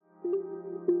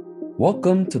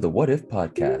Welcome to the What If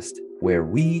podcast, where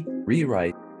we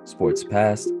rewrite sports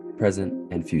past,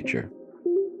 present, and future.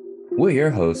 We're your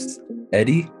hosts,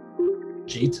 Eddie,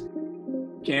 Jeet,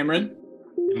 Cameron,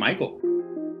 and Michael.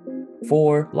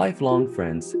 four lifelong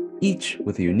friends, each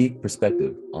with a unique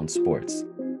perspective on sports.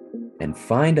 And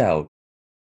find out,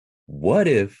 what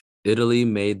if Italy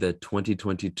made the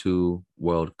 2022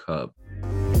 World Cup?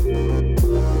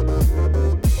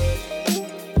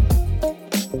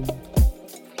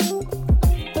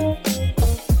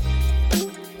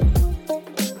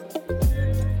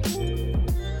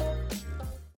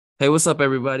 Hey, what's up,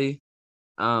 everybody?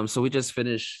 So we just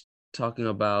finished talking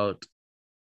about,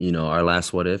 our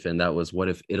last what if, and that was what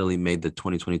if Italy made the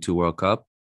 2022 World Cup.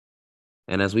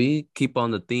 And as we keep on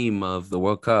the theme of the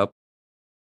World Cup,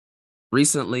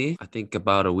 recently, I think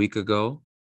about a week ago,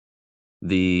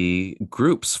 the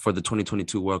groups for the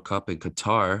 2022 World Cup in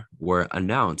Qatar were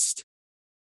announced.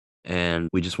 And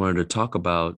we just wanted to talk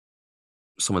about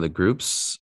some of the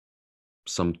groups,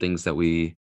 some things that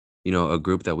a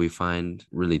group that we find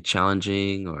really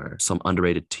challenging, or some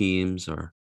underrated teams,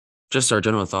 or just our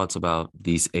general thoughts about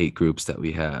these 8 groups that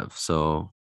we have.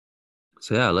 So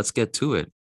yeah, let's get to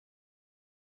it.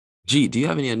 G, do you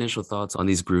have any initial thoughts on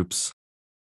these groups?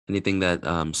 Anything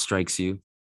that strikes you?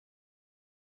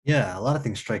 Yeah, a lot of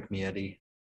things strike me, Eddie.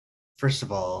 First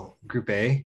of all, Group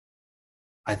A,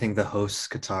 I think the hosts,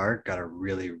 Qatar, got a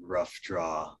really rough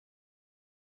draw.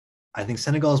 I think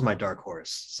Senegal is my dark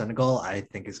horse. Senegal, I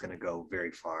think, is going to go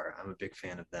very far. I'm a big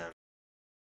fan of them.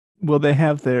 Will they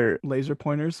have their laser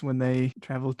pointers when they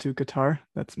travel to Qatar?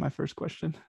 That's my first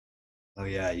question. Oh,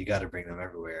 yeah, you got to bring them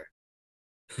everywhere.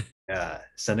 Yeah,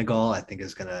 Senegal, I think,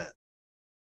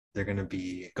 they're going to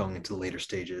be going into the later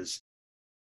stages.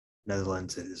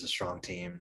 Netherlands is a strong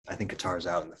team. I think Qatar's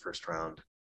out in the first round.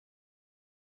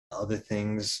 Other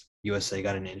things, USA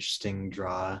got an interesting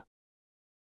draw.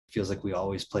 Feels like we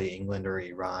always play England or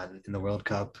Iran in the World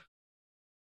Cup.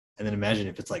 And then imagine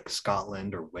if it's like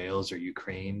Scotland or Wales or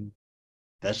Ukraine.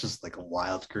 That's just like a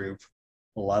wild group.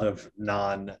 A lot of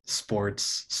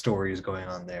non-sports stories going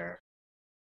on there.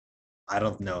 I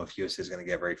don't know if USA is going to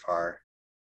get very far.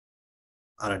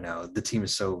 I don't know. The team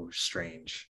is so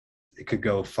strange. It could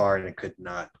go far and it could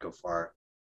not go far.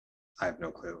 I have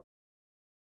no clue.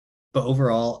 But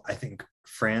overall, I think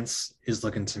France is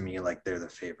looking to me like they're the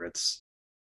favorites.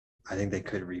 I think they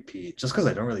could repeat just because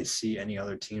I don't really see any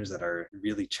other teams that are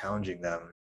really challenging them.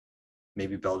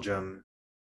 Maybe Belgium.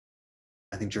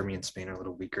 I think Germany and Spain are a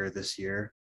little weaker this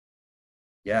year.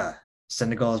 Yeah,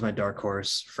 Senegal is my dark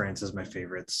horse. France is my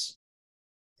favorites.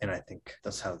 And I think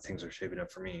that's how things are shaping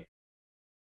up for me.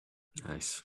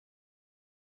 Nice.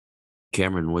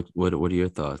 Cameron, what are your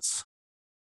thoughts?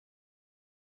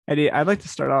 Eddie, I'd like to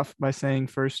start off by saying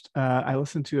first, I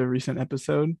listened to a recent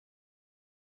episode,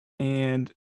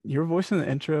 and your voice in the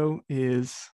intro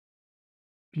is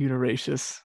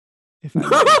beautiracious. If I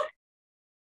may.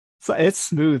 So it's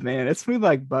smooth, man. It's smooth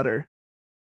like butter.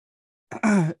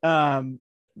 But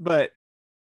my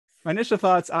initial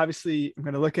thoughts, obviously, I'm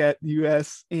going to look at the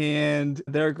US and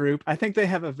their group. I think they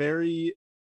have a very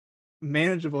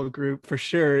manageable group for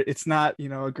sure. It's not,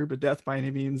 a group of death by any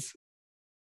means.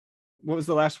 What was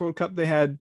the last World Cup they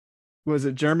had? Was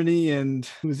it Germany and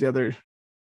who was the other?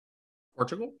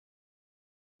 Portugal?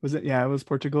 Was it? Yeah, it was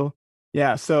Portugal.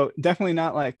 Yeah, so definitely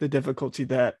not like the difficulty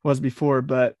that was before,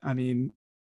 but I mean,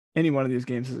 any one of these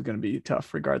games is going to be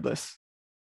tough regardless.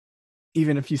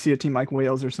 Even if you see a team like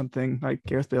Wales or something, like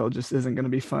Gareth Bale just isn't going to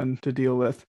be fun to deal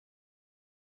with.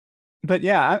 But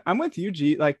yeah, I'm with you,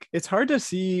 G. Like, it's hard to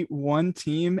see one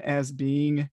team as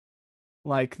being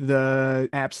like the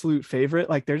absolute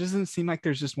favorite. Like, there doesn't seem like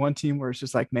there's just one team where it's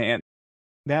just like, man,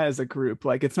 that is a group.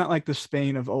 Like, it's not like the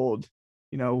Spain of old,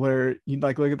 where you'd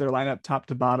like look at their lineup top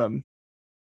to bottom,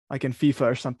 like in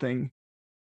FIFA or something,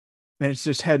 and it's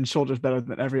just head and shoulders better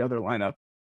than every other lineup.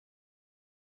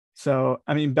 So,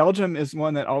 I mean, Belgium is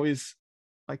one that always,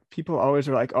 like, people always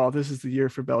are like, oh, this is the year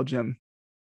for Belgium.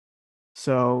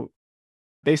 So,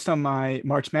 based on my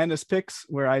March Madness picks,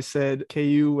 where I said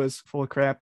KU was full of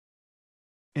crap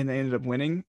and they ended up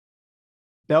winning,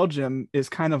 Belgium is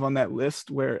kind of on that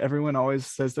list where everyone always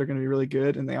says they're going to be really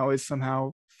good and they always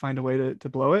somehow find a way to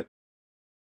blow it.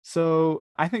 So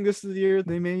I think this is the year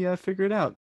they may figure it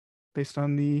out based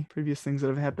on the previous things that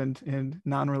have happened in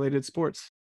non-related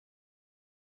sports.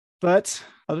 But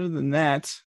other than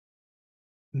that,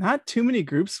 not too many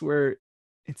groups where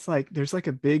it's like there's like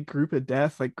a big group of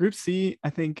death. Like Group C, I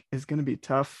think is going to be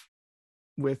tough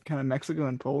with kind of Mexico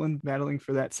and Poland battling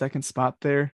for that second spot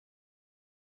there.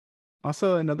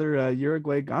 Also, another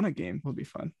Uruguay-Ghana game will be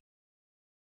fun.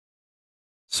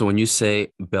 So when you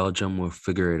say Belgium will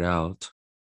figure it out,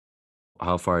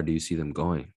 how far do you see them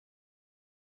going?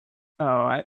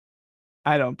 Oh,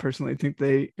 I don't personally think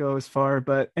they go as far,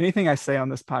 but anything I say on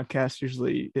this podcast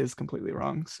usually is completely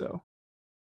wrong. So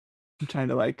I'm trying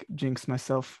to like jinx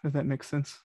myself, if that makes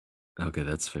sense. Okay,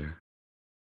 that's fair.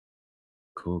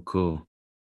 Cool, cool.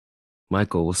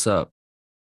 Michael, what's up?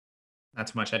 Not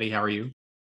too much, Eddie. How are you?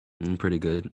 I'm pretty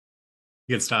good.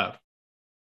 Good stuff.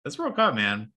 This World Cup,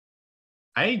 man.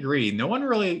 I agree. No one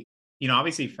really,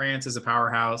 obviously France is a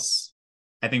powerhouse.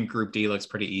 I think Group D looks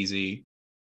pretty easy.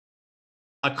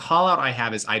 A call out I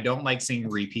have is I don't like seeing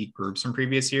repeat groups from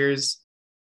previous years.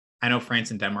 I know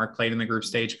France and Denmark played in the group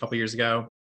stage a couple years ago.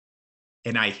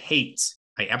 And I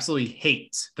absolutely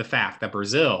hate the fact that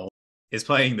Brazil is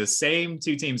playing the same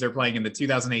two teams they're playing in the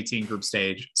 2018 group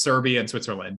stage, Serbia and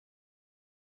Switzerland.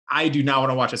 I do not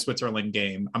want to watch a Switzerland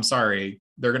game. I'm sorry.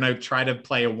 They're going to try to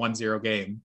play a 1-0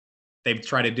 game. They've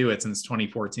tried to do it since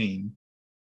 2014.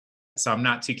 So I'm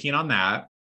not too keen on that.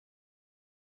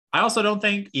 I also don't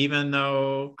think, even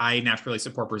though I naturally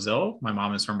support Brazil, my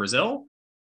mom is from Brazil,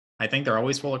 I think they're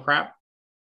always full of crap.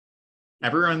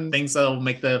 Everyone thinks they'll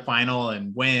make the final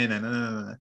and win.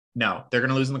 And no, they're going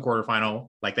to lose in the quarterfinal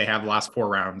like they have the last 4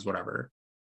 rounds, whatever.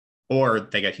 Or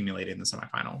they get humiliated in the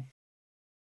semifinal.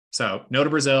 So no to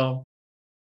Brazil.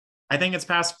 I think it's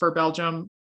passed for Belgium.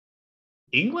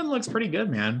 England looks pretty good,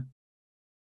 man.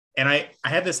 And I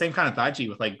had the same kind of thought, G,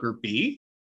 with like Group B.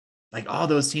 Like all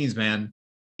those teams, man.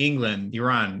 England,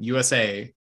 Iran,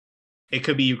 USA. It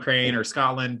could be Ukraine or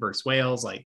Scotland versus Wales.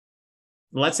 Like,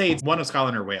 let's say it's one of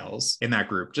Scotland or Wales in that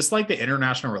group. Just like the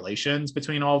international relations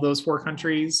between all those 4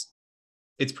 countries,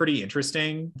 it's pretty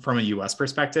interesting from a US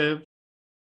perspective.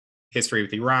 History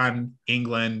with Iran,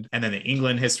 England, and then the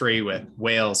England history with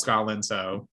Wales, Scotland.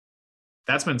 So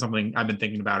that's been something I've been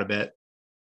thinking about a bit.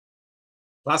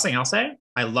 Last thing I'll say,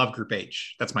 I love Group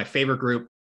H. That's my favorite group.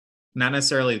 Not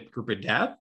necessarily group of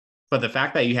death, but the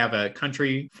fact that you have a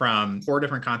country from 4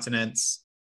 different continents.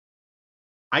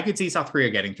 I could see South Korea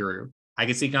getting through. I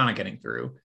could see Ghana getting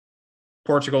through.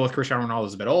 Portugal with Cristiano Ronaldo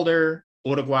is a bit older.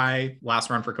 Uruguay, last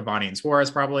run for Cavani and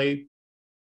Suarez probably.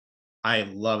 I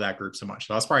love that group so much.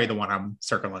 So that's probably the one I'm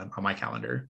circling on my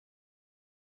calendar.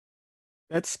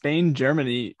 That Spain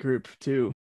Germany group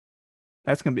too.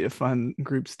 That's gonna be a fun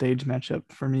group stage matchup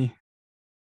for me.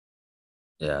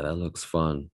 Yeah, that looks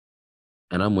fun.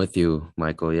 And I'm with you,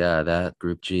 Michael. Yeah, that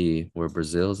Group G where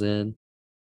Brazil's in,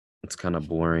 it's kind of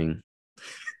boring.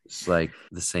 It's like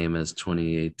the same as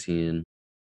 2018.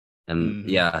 And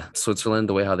yeah, Switzerland,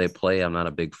 the way how they play, I'm not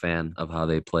a big fan of how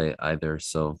they play either.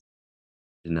 So,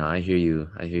 I hear you.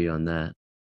 I hear you on that.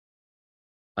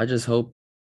 I just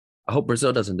I hope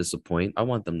Brazil doesn't disappoint. I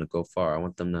want them to go far. I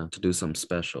want them to do something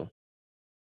special.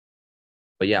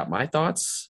 But yeah, my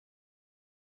thoughts,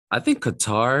 I think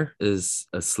Qatar is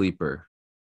a sleeper.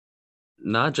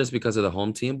 Not just because of the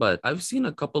home team, but I've seen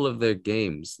a couple of their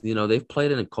games. They've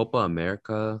played in Copa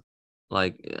America.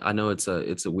 Like I know it's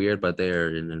a weird, but they're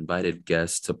an invited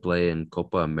guest to play in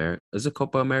Copa America. Is it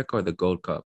Copa America or the Gold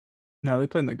Cup? No, they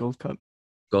played in the Gold Cup.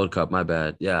 Gold Cup, my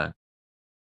bad. Yeah.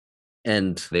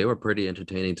 And they were pretty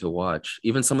entertaining to watch.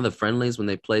 Even some of the friendlies when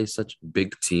they play such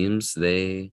big teams,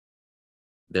 they're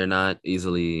not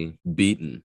easily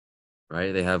beaten,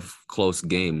 right? They have close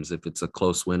games if it's a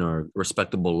close win or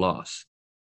respectable loss.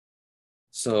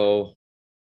 So,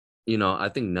 I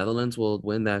think Netherlands will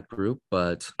win that group,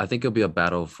 but I think it'll be a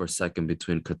battle for second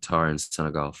between Qatar and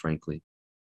Senegal, frankly.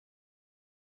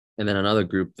 And then another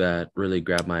group that really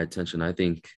grabbed my attention, I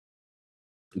think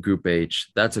Group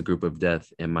H, that's a group of death,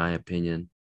 in my opinion.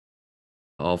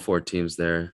 All 4 teams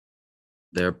there,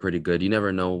 they're pretty good. You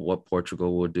never know what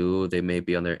Portugal will do. They may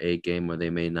be on their A game or they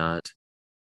may not.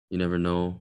 You never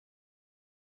know.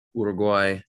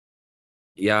 Uruguay,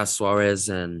 yeah, Suarez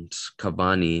and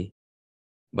Cavani.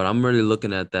 But I'm really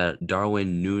looking at that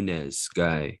Darwin Núñez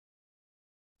guy.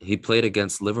 He played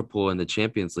against Liverpool in the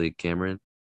Champions League, Cameron.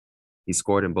 He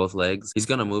scored in both legs. He's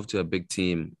going to move to a big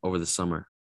team over the summer.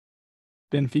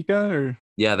 Benfica or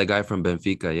Yeah, the guy from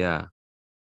Benfica, yeah.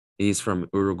 He's from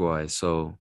Uruguay,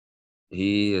 so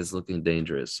he is looking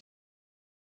dangerous.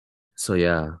 So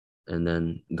yeah, and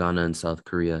then Ghana and South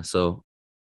Korea. So,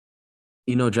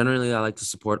 generally I like to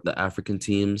support the African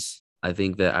teams. I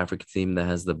think the African team that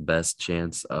has the best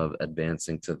chance of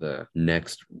advancing to the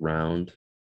next round,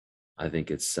 I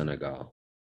think it's Senegal.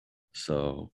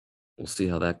 So we'll see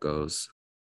how that goes.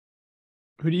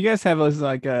 who do you guys have as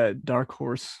like a dark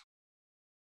horse?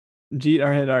 Jeet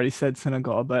had already said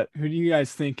Senegal, but who do you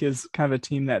guys think is kind of a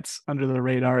team that's under the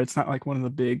radar? It's not like one of the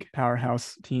big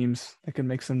powerhouse teams that could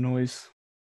make some noise.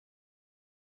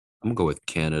 I'm gonna go with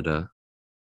Canada.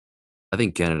 I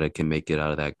think Canada can make it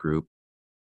out of that group.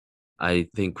 I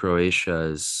think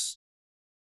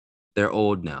they're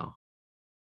old now,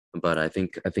 but I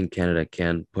think Canada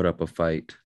can put up a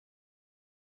fight.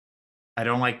 I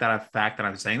don't like that fact that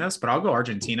I'm saying this, but I'll go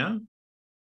Argentina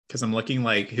because I'm looking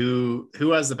like who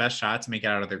has the best shot to make it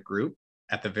out of their group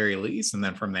at the very least, and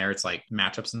then from there it's like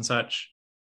matchups and such.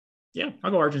 Yeah,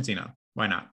 I'll go Argentina. Why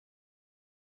not?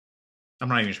 I'm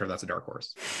not even sure if that's a dark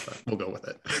horse, but we'll go with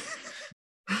it.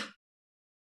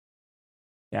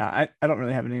 Yeah, I don't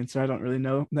really have an answer. I don't really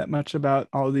know that much about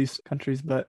all of these countries,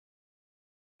 but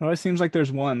it always seems like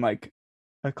there's one like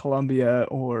a Colombia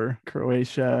or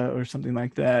Croatia or something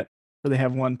like that, where they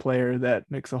have one player that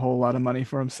makes a whole lot of money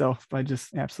for himself by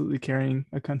just absolutely carrying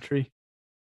a country.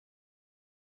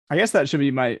 I guess that should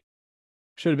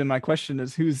have been my question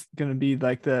is who's gonna be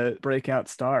like the breakout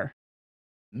star?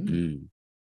 Mm.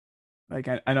 Like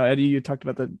I know Eddie, you talked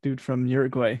about the dude from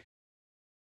Uruguay.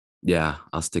 Yeah,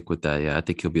 I'll stick with that. Yeah, I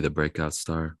think he'll be the breakout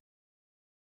star.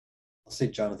 I'll say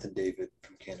Jonathan David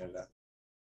from Canada.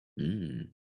 Mm.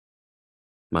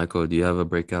 Michael, do you have a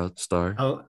breakout star?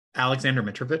 Oh, Alexander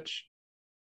Mitrovic.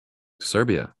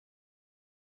 Serbia.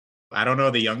 I don't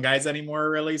know the young guys anymore,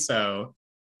 really. So,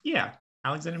 yeah,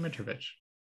 Alexander Mitrovic.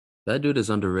 That dude is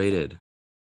underrated.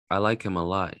 I like him a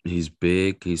lot. He's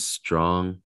big, he's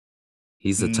strong.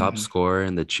 He's the top Mhm. scorer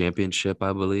in the championship,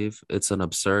 I believe. It's an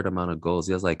absurd amount of goals.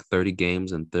 He has like 30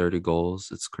 games and 30 goals.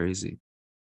 It's crazy.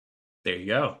 There you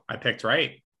go. I picked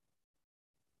right.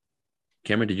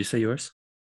 Cameron, did you say yours?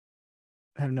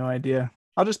 I have no idea.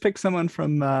 I'll just pick someone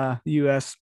from the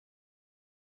US.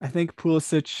 I think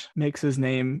Pulisic makes his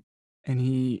name and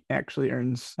he actually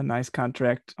earns a nice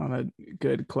contract on a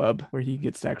good club where he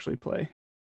gets to actually play.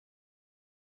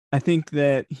 I think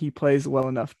that he plays well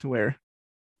enough to where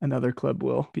another club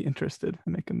will be interested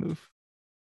and make a move.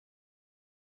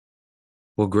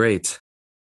 Well, great.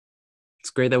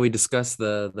 It's great that we discussed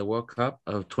the World Cup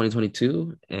of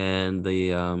 2022 and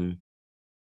the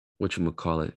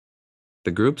whatchamacallit,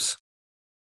 the groups.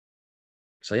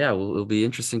 So yeah, it'll be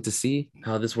interesting to see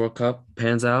how this World Cup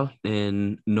pans out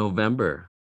in November.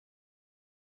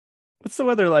 What's the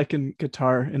weather like in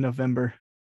Qatar in November?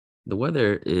 The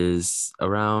weather is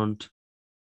around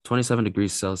 27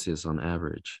 degrees Celsius on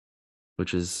average,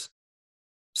 which is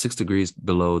 6 degrees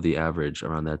below the average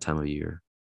around that time of year.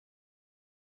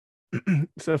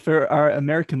 So for our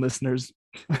American listeners,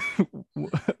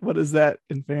 what is that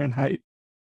in Fahrenheit?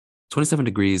 27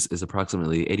 degrees is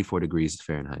approximately 84 degrees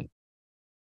Fahrenheit.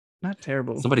 Not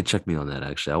terrible. Somebody check me on that.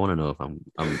 Actually, I want to know if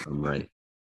I'm right.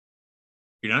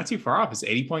 You're not too far off. It's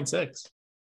 80.6.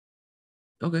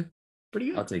 Okay, Pretty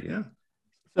good. I'll take it. Yeah.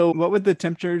 So what would the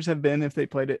temperatures have been if they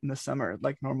played it in the summer,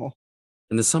 like normal?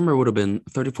 In the summer, it would have been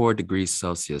 34 degrees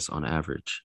Celsius on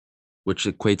average, which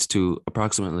equates to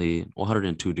approximately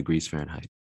 102 degrees Fahrenheit.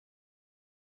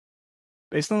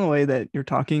 Based on the way that you're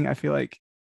talking, I feel like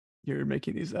you're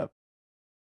making these up.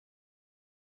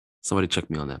 Somebody check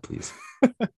me on that, please.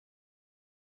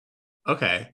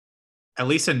 Okay. At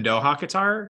least in Doha,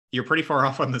 Qatar, you're pretty far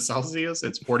off on the Celsius.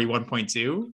 It's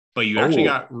 41.2, but you actually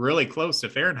Oh. got really close to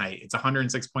Fahrenheit. It's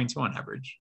 106.2 on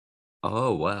average.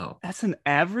 Oh, wow. That's an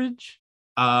average?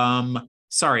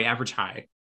 Sorry, average high.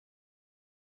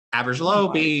 Average Oh low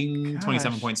my being gosh.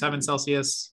 27.7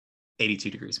 Celsius, 82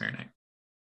 degrees Fahrenheit.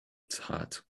 It's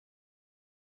hot.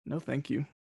 No, thank you.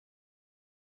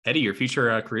 Eddie, your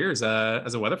future career is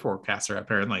as a weather forecaster,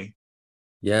 apparently.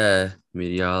 Yeah,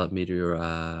 meteor,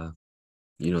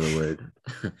 you know the word.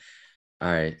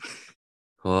 All right.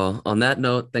 Well, on that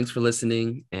note, thanks for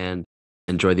listening and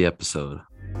enjoy the episode.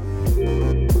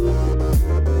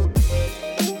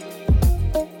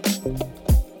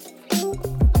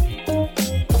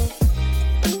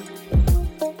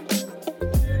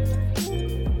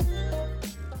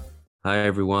 Hi,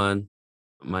 everyone.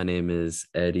 My name is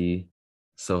Eddie.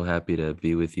 So happy to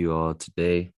be with you all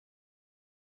today.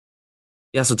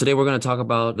 Yeah, so today we're going to talk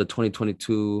about the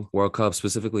 2022 World Cup,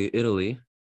 specifically Italy,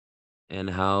 and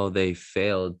how they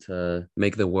failed to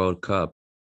make the World Cup.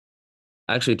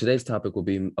 Actually, today's topic will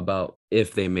be about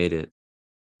if they made it.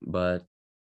 But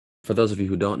for those of you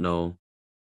who don't know,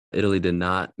 Italy did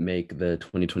not make the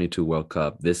 2022 World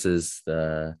Cup. This is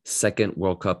the second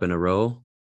World Cup in a row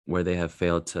where they have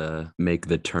failed to make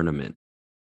the tournament.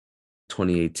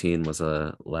 2018 was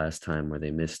the last time where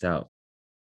they missed out.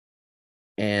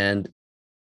 And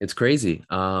it's crazy.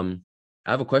 I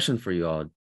have a question for you all.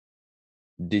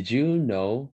 Did you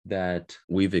know that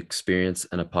we've experienced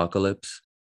an apocalypse?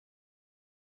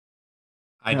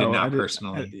 I did No, not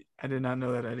personally. I did not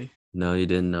know that, Eddie. No, you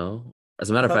didn't know? As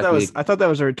a matter of fact, I thought that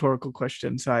was a rhetorical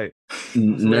question, so I was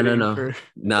no, waiting no. for.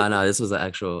 No. This was an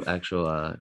actual.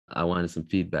 I wanted some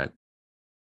feedback.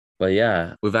 But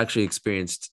yeah, we've actually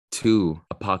experienced two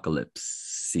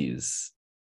apocalypses.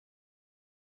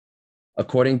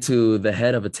 According to the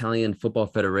head of Italian Football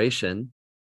Federation,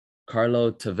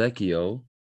 Carlo Tavecchio,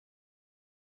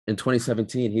 in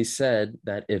 2017, he said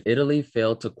that if Italy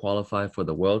failed to qualify for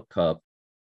the World Cup,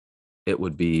 it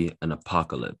would be an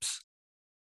apocalypse.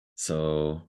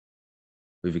 So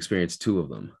we've experienced two of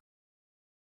them.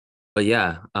 But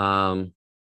yeah, Isn't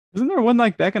there one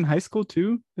like back in high school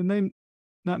too? Didn't they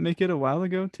not make it a while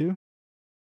ago too?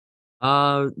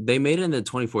 they made it in the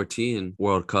 2014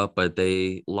 World Cup, but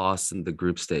they lost in the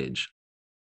group stage.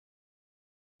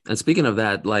 And speaking of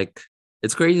that, like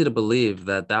it's crazy to believe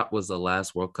that that was the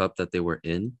last World Cup that they were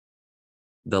in.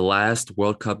 The last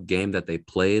World Cup game that they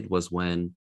played was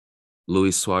when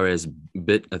Luis Suarez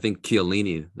bit, I think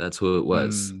Chiellini, that's who it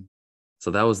was.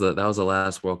 So that was the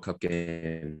last World Cup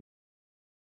game.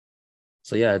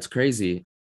 So yeah, it's crazy.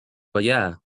 But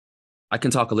yeah, I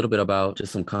can talk a little bit about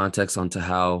just some context onto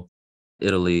how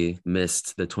Italy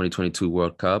missed the 2022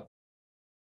 World Cup.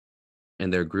 In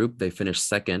their group, they finished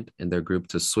second in their group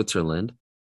to Switzerland.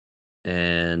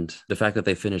 And the fact that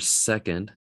they finished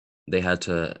second, they had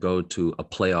to go to a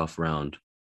playoff round.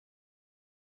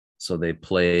 So they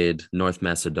played North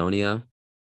Macedonia.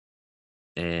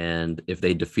 And if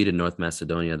they defeated North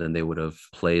Macedonia, then they would have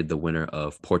played the winner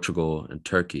of Portugal and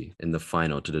Turkey in the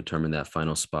final to determine that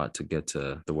final spot to get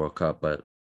to the World Cup. But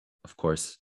of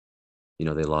course,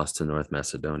 they lost to North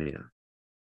Macedonia.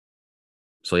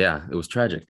 So yeah, it was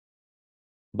tragic.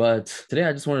 But today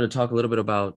I just wanted to talk a little bit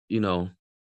about,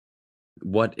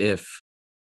 what if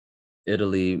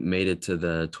Italy made it to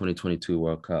the 2022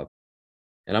 World Cup?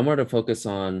 And I wanted to focus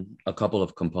on a couple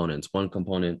of components. One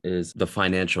component is the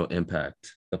financial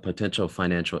impact, the potential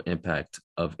financial impact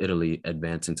of Italy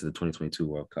advancing to the 2022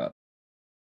 World Cup.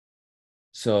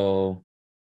 So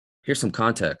here's some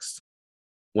context.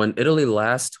 When Italy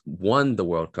last won the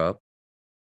World Cup,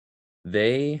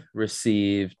 they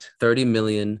received 30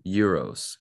 million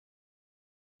euros.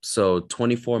 So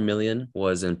 24 million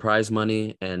was in prize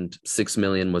money and 6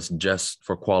 million was just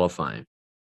for qualifying.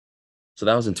 So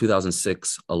that was in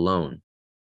 2006 alone.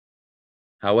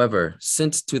 However,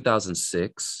 since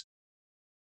 2006,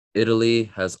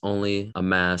 Italy has only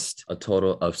amassed a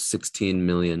total of 16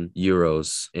 million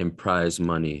euros in prize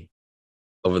money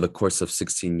over the course of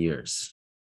 16 years,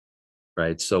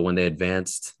 right? So when they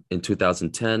advanced in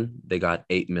 2010, they got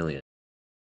 8 million.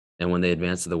 And when they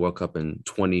advanced to the World Cup in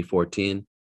 2014,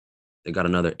 they got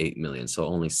another 8 million. So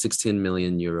only 16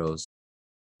 million euros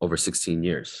over 16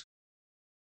 years.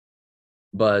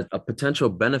 But a potential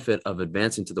benefit of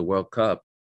advancing to the World Cup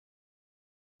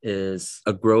is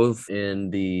a growth in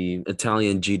the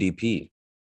Italian GDP.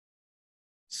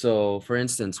 So, for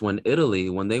instance, when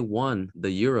they won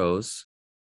the Euros,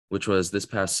 which was this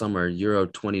past summer, Euro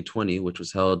 2020, which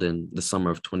was held in the summer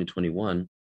of 2021,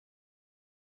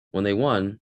 when they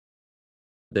won,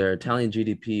 their Italian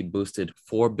GDP boosted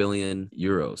 4 billion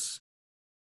euros.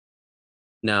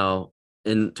 Now,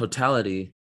 in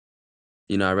totality,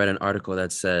 I read an article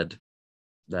that said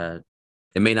that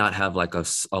it may not have like a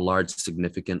large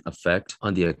significant effect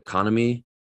on the economy,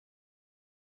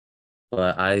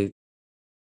 but I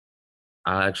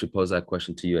actually pose that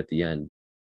question to you at the end.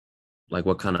 Like,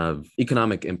 what kind of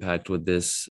economic impact would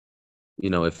this,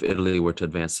 if Italy were to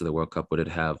advance to the World Cup, would it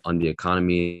have on the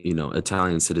economy,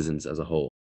 Italian citizens as a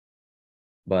whole?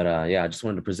 But yeah, I just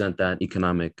wanted to present that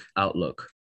economic outlook.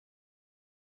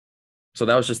 So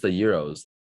that was just the Euros.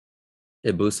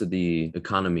 It boosted the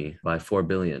economy by 4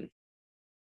 billion.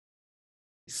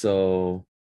 So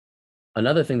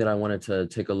another thing that I wanted to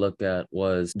take a look at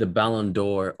was the Ballon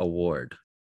d'Or award.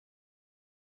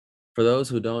 For those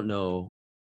who don't know,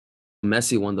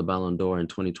 Messi won the Ballon d'Or in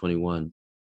 2021.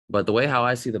 But the way how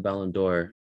I see the Ballon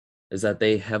d'Or is that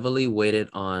they heavily weighted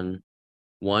on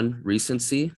one,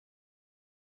 recency,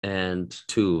 and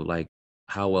two, like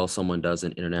how well someone does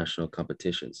in international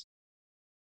competitions.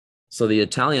 So the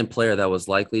Italian player that was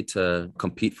likely to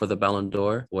compete for the Ballon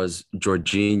d'Or was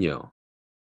Jorginho.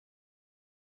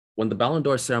 When the Ballon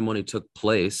d'Or ceremony took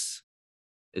place,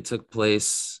 it took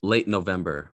place late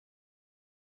November.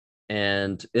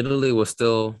 And Italy was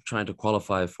still trying to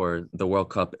qualify for the World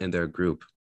Cup in their group.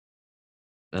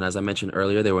 And as I mentioned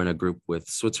earlier, they were in a group with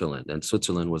Switzerland, and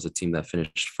Switzerland was a team that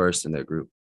finished first in their group.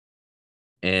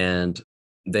 And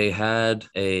they had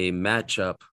a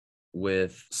matchup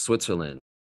with Switzerland.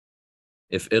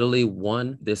 If Italy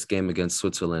won this game against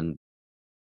Switzerland,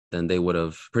 then they would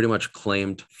have pretty much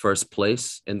claimed first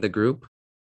place in the group.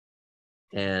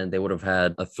 and they would have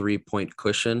had a 3-point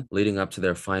cushion leading up to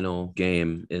their final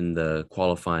game in the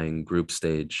qualifying group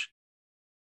stage.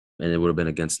 And it would have been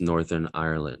against Northern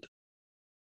Ireland.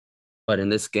 But in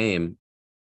this game,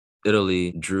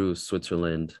 Italy drew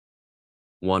Switzerland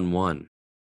 1-1.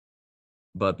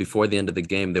 But before the end of the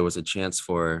game, there was a chance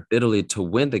for Italy to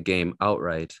win the game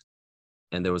outright.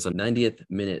 And there was a 90th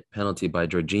minute penalty by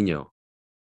Jorginho.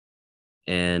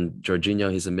 And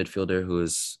Jorginho, he's a midfielder who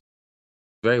is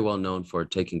very well known for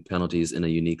taking penalties in a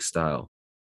unique style.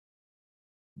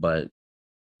 But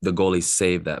the goalie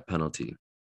saved that penalty.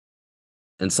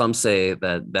 And some say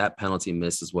that that penalty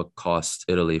miss is what cost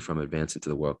Italy from advancing to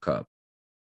the World Cup.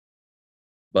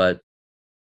 But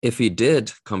if he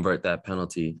did convert that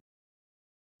penalty,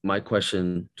 my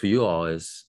question to you all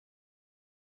is,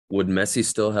 would Messi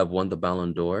still have won the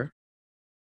Ballon d'Or?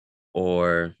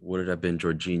 Or would it have been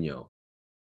Jorginho?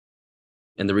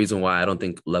 And the reason why I don't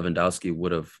think Lewandowski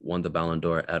would have won the Ballon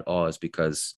d'Or at all is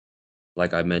because,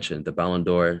 like I mentioned, the Ballon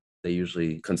d'Or, they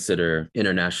usually consider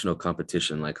international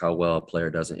competition, like how well a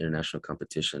player does in international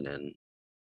competition. And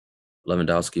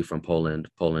Lewandowski from Poland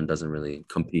doesn't really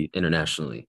compete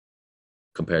internationally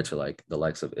compared to like the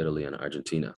likes of Italy and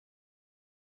Argentina.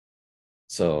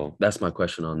 So that's my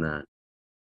question on that.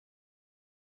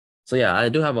 So yeah, I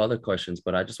do have other questions,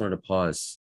 but I just wanted to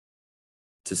pause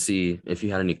to see if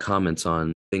you had any comments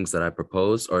on things that I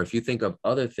proposed, or if you think of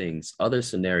other things, other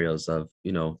scenarios of,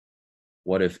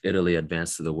 what if Italy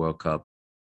advanced to the World Cup?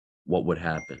 What would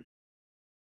happen?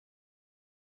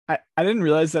 I didn't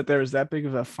realize that there was that big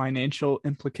of a financial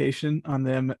implication on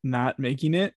them not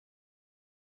making it.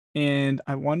 And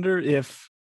I wonder if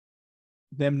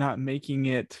them not making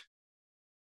it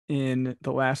in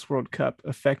the last World Cup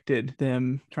affected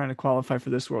them trying to qualify for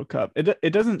this World Cup.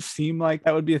 It doesn't seem like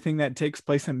that would be a thing that takes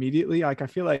place immediately. Like I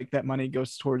feel like that money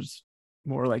goes towards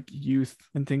more like youth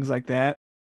and things like that.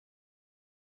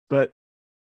 But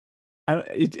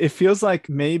it feels like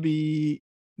maybe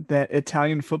that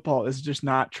Italian football is just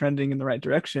not trending in the right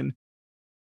direction.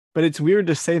 But it's weird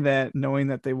to say that knowing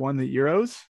that they won the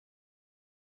Euros.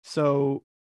 So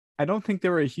I don't think they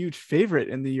were a huge favorite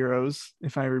in the Euros,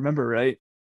 if I remember right.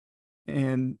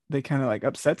 And they kind of like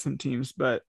upset some teams,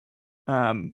 but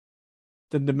the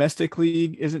domestic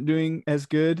league isn't doing as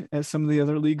good as some of the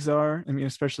other leagues are. I mean,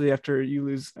 especially after you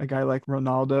lose a guy like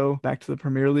Ronaldo back to the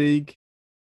Premier League.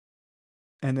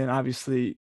 And then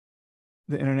obviously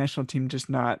the international team just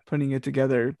not putting it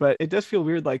together. But it does feel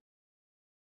weird, like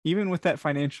even with that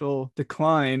financial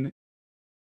decline,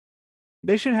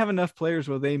 they should have enough players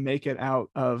where they make it out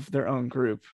of their own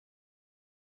group.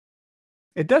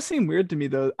 It does seem weird to me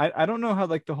though. I don't know how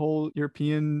like the whole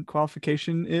European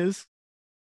qualification is,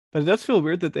 but it does feel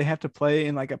weird that they have to play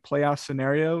in like a playoff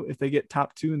scenario if they get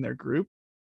top two in their group,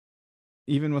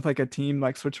 even with like a team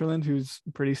like Switzerland who's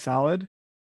pretty solid.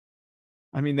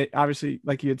 I mean, they obviously,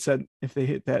 like you had said, if they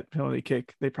hit that penalty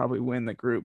kick, they probably win the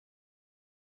group.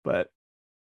 But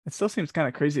it still seems kind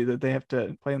of crazy that they have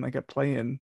to play in like a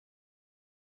play-in.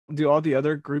 Do all the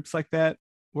other groups like that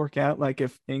work out? Like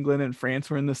if England and France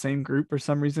were in the same group for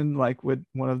some reason, like would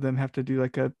one of them have to do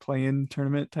like a play-in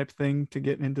tournament type thing to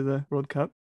get into the World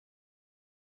Cup?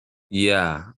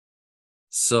 Yeah.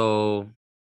 So,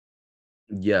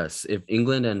 yes, if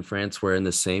England and France were in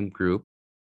the same group,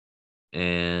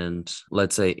 and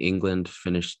let's say England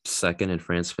finished second and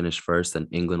France finished first, then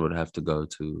England would have to go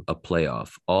to a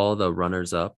playoff. All the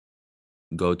runners up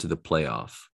go to the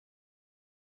playoff.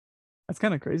 That's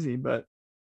kind of crazy, but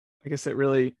I guess it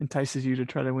really entices you to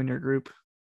try to win your group.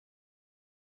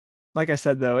 Like I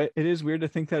said, though, it is weird to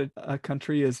think that a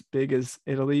country as big as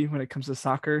Italy, when it comes to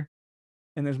soccer,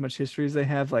 and as much history as they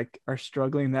have, like are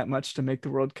struggling that much to make the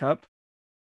World Cup.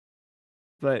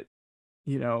 But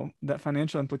that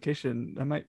financial implication that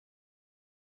might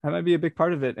be a big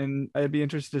part of it, and I'd be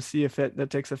interested to see if that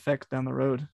takes effect down the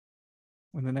road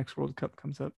when the next World Cup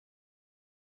comes up.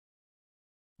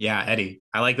 Yeah, Eddie,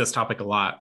 I like this topic a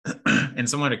lot. And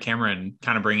similar to Cameron,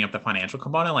 kind of bringing up the financial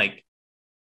component, like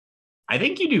I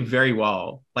think you do very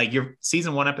well. Like your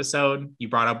season 1 episode, you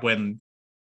brought up when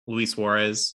Luis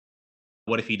Suarez,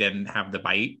 what if he didn't have the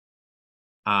bite?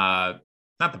 Not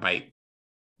the bite,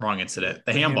 wrong incident,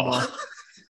 the handball.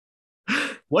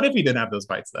 What if he didn't have those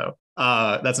bites though?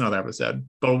 That's another episode.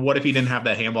 But what if he didn't have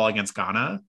that handball against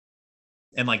Ghana?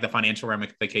 And like the financial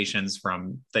ramifications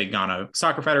from the Ghana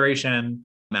Soccer Federation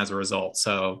as a result.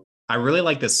 So I really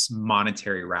like this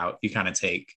monetary route you kind of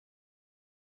take.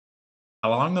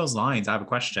 Along those lines, I have a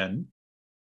question.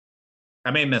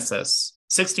 I may miss this.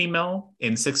 16 mil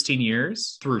in 16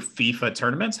 years through FIFA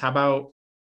tournaments. How about,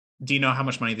 do you know how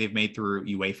much money they've made through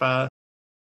UEFA?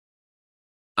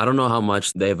 I don't know how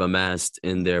much they've amassed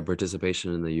in their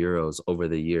participation in the Euros over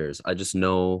the years. I just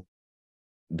know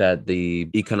that the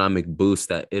economic boost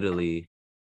that Italy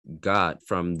got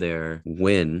from their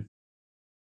win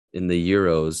in the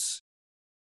Euros,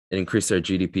 it increased their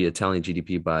GDP, Italian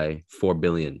GDP, by 4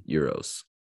 billion euros.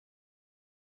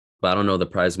 But I don't know the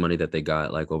prize money that they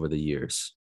got like over the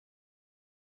years.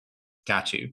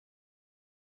 Got you.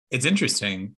 It's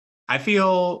interesting. I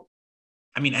feel,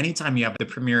 I mean, anytime you have the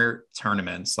premier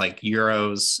tournaments like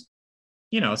Euros,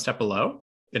 a step below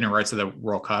in regards to the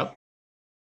World Cup,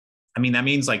 I mean, that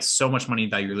means like so much money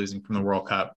that you're losing from the World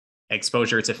Cup,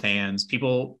 exposure to fans,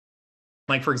 people.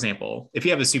 Like, for example, if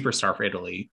you have a superstar for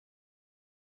Italy,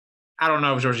 I don't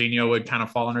know if Jorginho would kind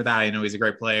of fall under that. I know he's a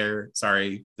great player.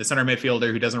 Sorry. The center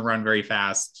midfielder who doesn't run very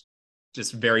fast,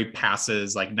 just very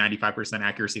passes, like 95%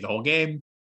 accuracy the whole game.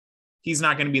 He's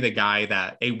not going to be the guy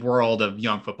that a world of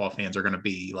young football fans are going to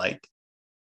be like,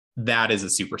 that is a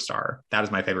superstar. That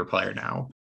is my favorite player now.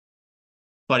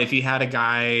 But if you had a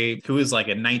guy who is like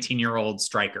a 19-year-old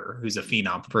striker who's a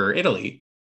phenom for Italy,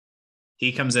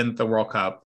 he comes in the World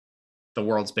Cup, the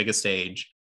world's biggest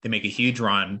stage. They make a huge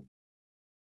run.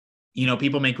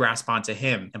 People may grasp onto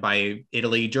him and buy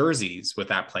Italy jerseys with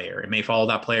that player. It may follow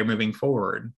that player moving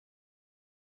forward.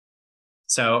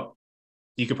 So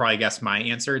you could probably guess my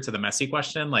answer to the Messi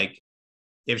question. Like,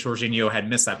 if Jorginho had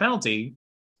missed that penalty,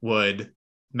 would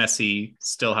Messi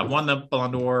still have won the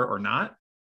Ballon d'Or or not?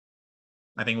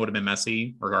 I think it would have been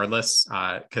Messi regardless,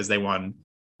 because they won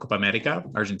Copa America.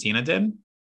 Argentina did.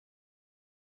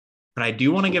 But I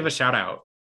do want to give a shout out.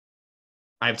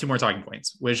 I have two more talking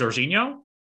points. With Jorginho,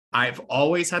 I've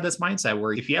always had this mindset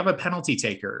where if you have a penalty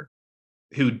taker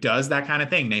who does that kind of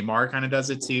thing, Neymar kind of does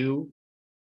it too,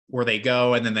 where they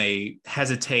go and then they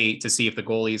hesitate to see if the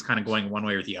goalie is kind of going one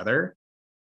way or the other.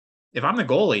 If I'm the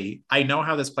goalie, I know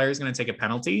how this player is going to take a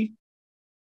penalty.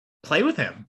 Play with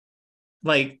him.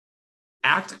 Like,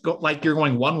 like you're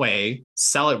going one way,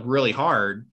 sell it really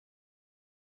hard.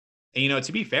 And,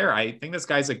 to be fair, I think this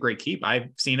guy's a great keep. I've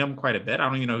seen him quite a bit. I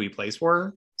don't even know who he plays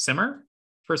for. Simmer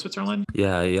for Switzerland?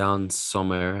 Yeah, Jan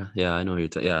Sommer. Yeah, I know who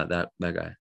you're yeah, that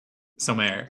guy.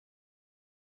 Sommer.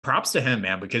 Props to him,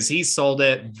 man, because he sold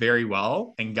it very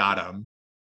well and got him.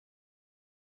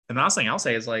 And the last thing I'll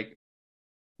say is like,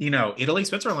 Italy,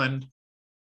 Switzerland,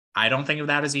 I don't think of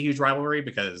that as a huge rivalry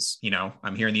because,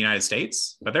 I'm here in the United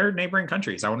States, but they're neighboring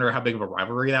countries. I wonder how big of a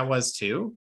rivalry that was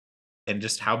too. And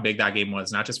just how big that game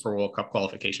was, not just for World Cup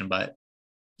qualification, but,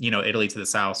 Italy to the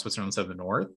south, Switzerland to the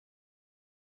north.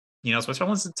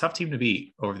 Switzerland's a tough team to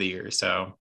beat over the years.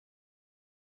 So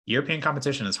European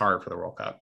competition is hard for the World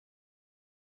Cup.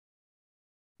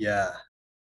 Yeah,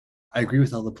 I agree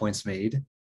with all the points made.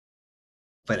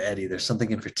 But Eddie, there's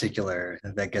something in particular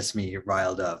that gets me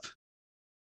riled up.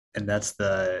 And that's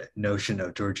the notion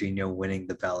of Jorginho winning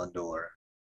the Ballon d'Or.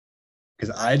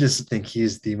 Because I just think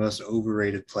he's the most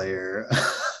overrated player.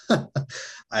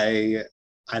 I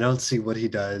I don't see what he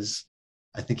does.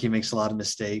 I think he makes a lot of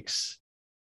mistakes.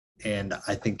 And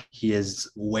I think he is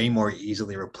way more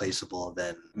easily replaceable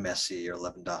than Messi or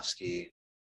Lewandowski.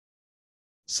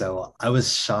 So I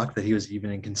was shocked that he was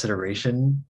even in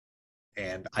consideration.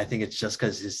 And I think it's just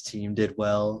because his team did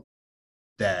well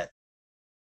that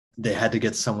they had to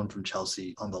get someone from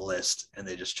Chelsea on the list and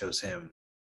they just chose him.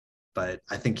 But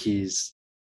I think he's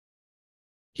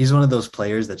one of those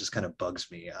players that just kind of bugs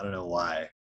me. I don't know why.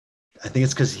 I think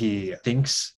it's because he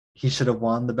thinks he should have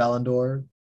won the Ballon d'Or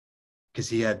because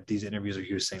he had these interviews where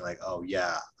he was saying like, "Oh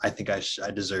yeah, I think I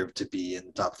deserve to be in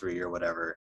the top 3 or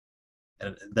whatever,"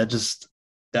 and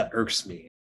that irks me,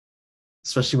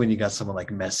 especially when you got someone like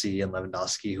Messi and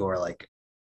Lewandowski who are like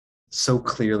so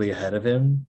clearly ahead of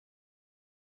him.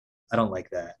 I don't like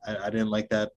that. I didn't like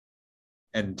that,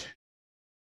 and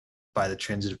by the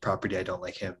transitive property, I don't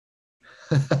like him.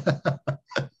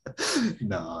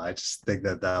 No, I just think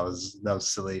that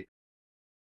was silly.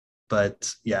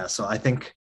 But yeah, so I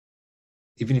think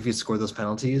even if he scored those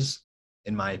penalties,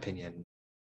 in my opinion,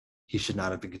 he should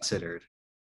not have been considered.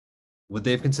 Would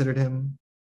they have considered him?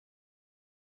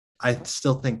 I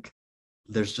still think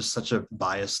there's just such a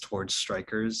bias towards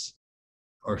strikers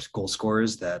or goal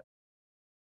scorers that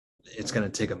it's going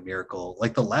to take a miracle.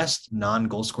 Like the last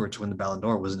non-goal scorer to win the Ballon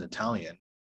d'Or was an Italian,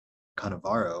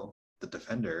 Cannavaro, the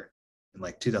defender, in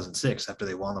like 2006 after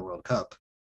they won the World Cup.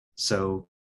 So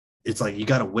it's like you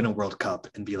got to win a World Cup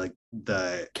and be like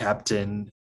the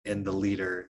captain and the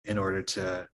leader in order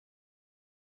to.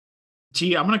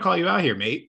 Gee, I'm going to call you out here,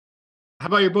 mate. How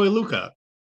about your boy Luca?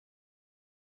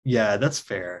 Yeah, that's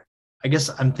fair. I guess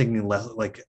I'm thinking less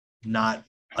like not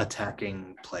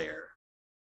attacking player.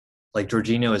 Like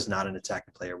Jorginho is not an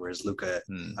attacking player, whereas Luka,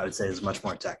 Hmm. I would say, is a much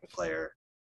more attacking player.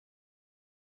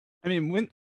 I mean,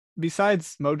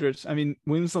 besides Modric, I mean,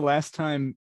 when was the last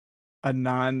time a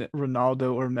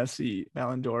non-Ronaldo or Messi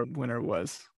Ballon d'Or winner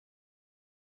was?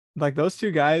 Like those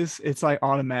two guys, it's like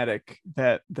automatic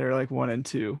that they're like 1 and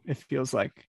 2. It feels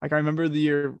like I remember the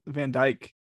year Van Dijk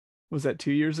was that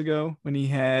 2 years ago when he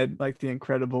had like the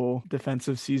incredible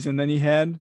defensive season that he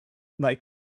had. Like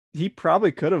he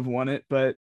probably could have won it,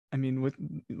 but I mean, with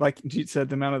like Jeet said,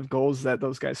 the amount of goals that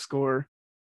those guys score,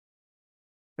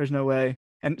 there's no way.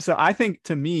 And so I think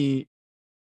to me,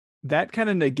 that kind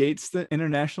of negates the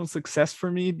international success for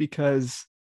me because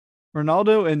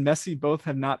Ronaldo and Messi both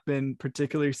have not been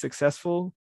particularly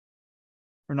successful.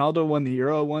 Ronaldo won the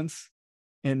Euro once,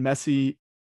 and Messi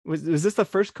was this the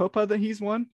first Copa that he's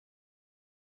won?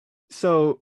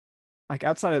 So, like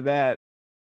outside of that,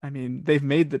 I mean, they've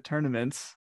made the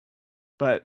tournaments,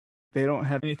 but they don't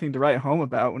have anything to write home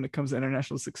about when it comes to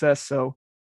international success. So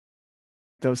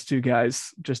those two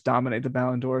guys just dominate the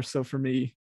Ballon d'Or. So for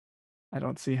me, I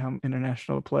don't see how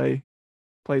international play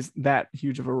plays that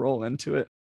huge of a role into it,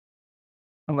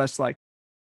 unless like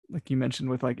you mentioned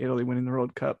with like Italy winning the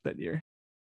World Cup that year.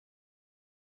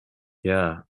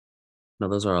 Yeah. No,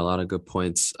 those are a lot of good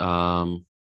points. Now,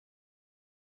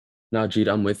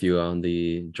 Jeet, I'm with you on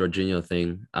the Jorginho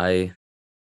thing. I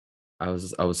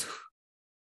was I was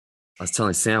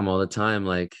telling Sam all the time,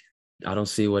 like, I don't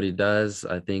see what he does.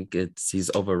 I think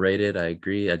he's overrated. I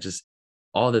agree. I just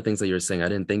all the things that you're saying, I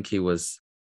didn't think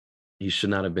he should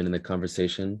not have been in the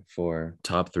conversation for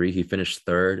top three. He finished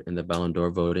third in the Ballon d'Or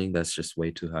voting. That's just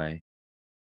way too high.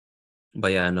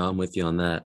 But yeah, no, I'm with you on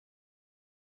that.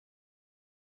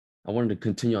 I wanted to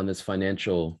continue on this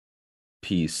financial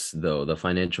piece, though, the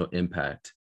financial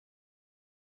impact.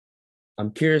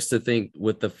 I'm curious to think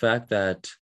with the fact that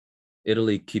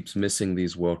Italy keeps missing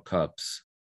these World Cups,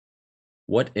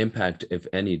 what impact, if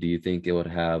any, do you think it would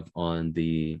have on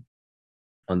the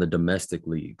domestic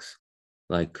leagues,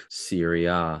 like Serie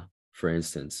A, for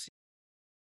instance?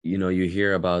 You know, you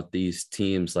hear about these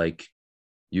teams like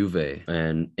Juve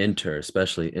and Inter,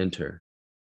 especially Inter,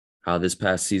 how this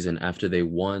past season, after they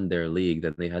won their league,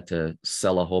 that they had to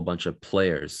sell a whole bunch of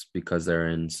players because they're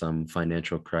in some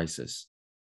financial crisis.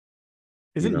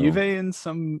 You Isn't Juve know, in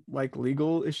some like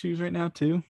legal issues right now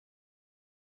too?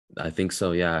 I think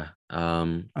so, yeah.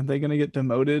 Are they gonna get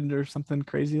demoted or something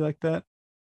crazy like that?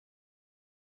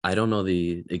 I don't know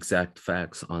the exact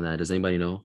facts on that. Does anybody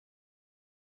know?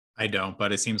 I don't,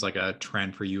 but it seems like a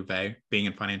trend for Juve being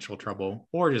in financial trouble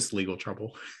or just legal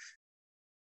trouble.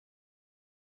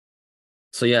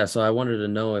 So yeah, so I wanted to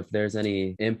know if there's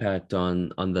any impact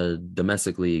on the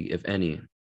domestic league, if any.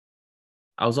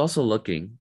 I was also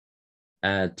looking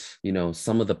at, you know,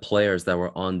 some of the players that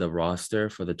were on the roster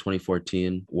for the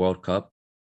 2014 World Cup,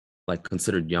 like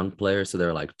considered young players, so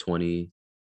they're like 20,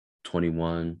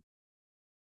 21,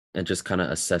 and just kind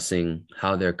of assessing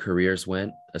how their careers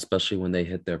went, especially when they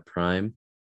hit their prime.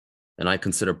 And I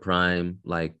consider prime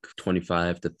like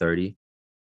 25 to 30.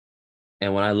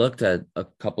 And when I looked at a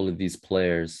couple of these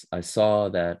players, I saw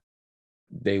that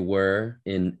they were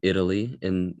in Italy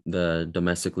in the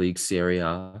domestic league Serie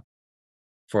A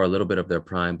for a little bit of their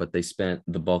prime, but they spent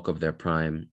the bulk of their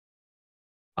prime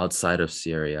outside of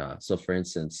Serie A. So, for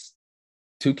instance,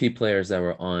 two key players that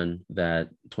were on that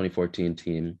 2014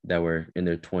 team that were in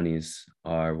their 20s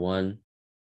are one,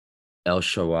 El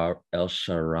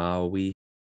Sharawi,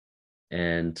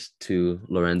 and two,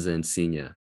 Lorenzo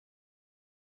Insigne.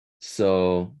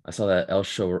 So I saw that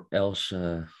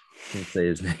can't say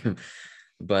his name,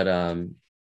 but El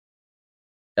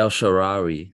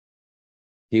Sharawi,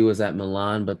 he was at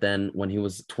Milan, but then when he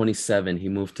was 27, he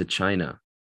moved to China.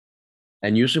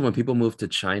 And usually when people move to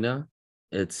China,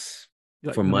 it's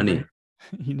Like for money.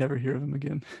 you never hear of them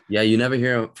again. Yeah, you never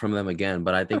hear from them again,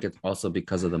 but I think it's also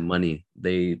because of the money.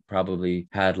 They probably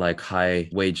had like high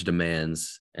wage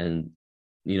demands and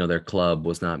you know their club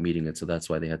was not meeting it, so that's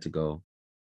why they had to go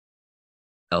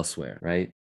elsewhere,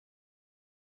 right?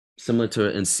 Similar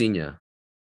to Insigne.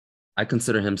 I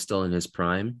consider him still in his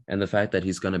prime, and the fact that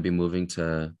he's going to be moving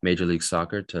to Major League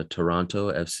Soccer to Toronto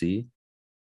FC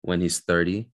when he's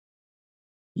 30,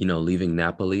 you know, leaving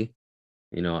Napoli,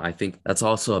 you know, I think that's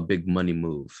also a big money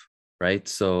move, right?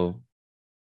 So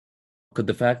could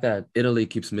the fact that Italy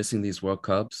keeps missing these World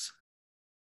Cups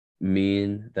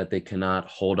mean that they cannot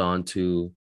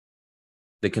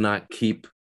keep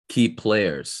key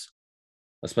players,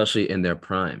 especially in their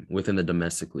prime within the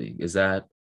domestic league?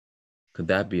 Could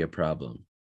that be a problem?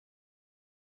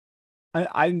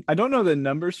 I don't know the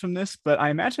numbers from this, but I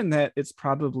imagine that it's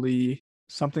probably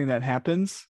something that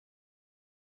happens.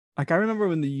 Like I remember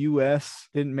when the US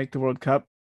didn't make the World Cup,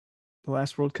 the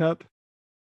last World Cup.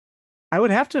 I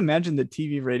would have to imagine the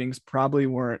TV ratings probably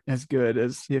weren't as good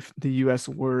as if the US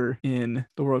were in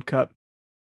the World Cup.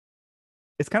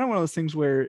 It's kind of one of those things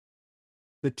where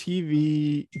the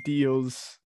TV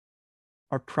deals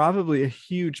are probably a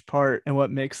huge part in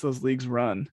what makes those leagues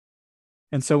run.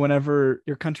 And so whenever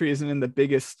your country isn't in the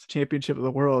biggest championship of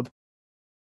the world,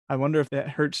 I wonder if that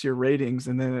hurts your ratings,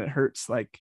 and then it hurts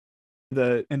like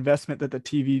the investment that the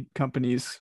TV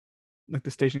companies, like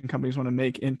the station companies, want to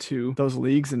make into those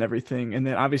leagues and everything. And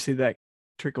then obviously that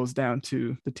trickles down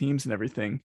to the teams and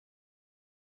everything.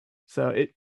 So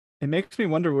it makes me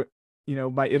wonder what,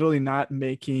 by Italy not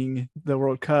making the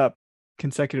World Cup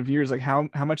consecutive years, like how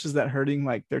much is that hurting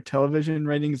like their television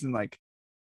ratings and like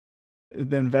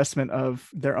the investment of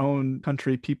their own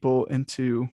country people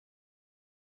into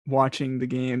watching the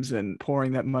games and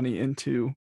pouring that money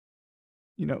into,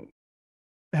 you know,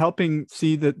 helping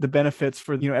see the benefits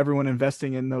for, everyone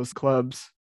investing in those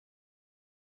clubs.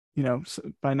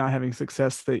 By not having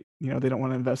success, they don't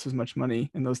want to invest as much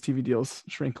money, and those TV deals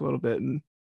shrink a little bit, and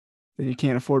then you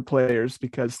can't afford players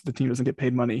because the team doesn't get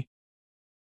paid money.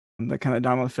 And that kind of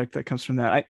domino effect that comes from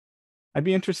that. I'd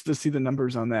be interested to see the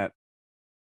numbers on that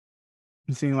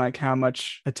and seeing like how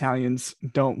much Italians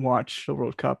don't watch the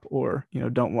World Cup or,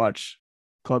 don't watch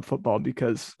club football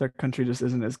because their country just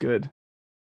isn't as good.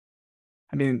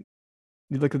 I mean,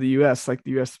 you look at the US, like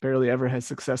the US barely ever has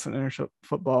success in international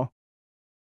football.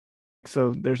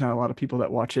 So there's not a lot of people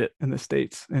that watch it in the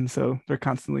States. And so they're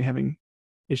constantly having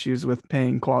issues with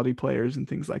paying quality players and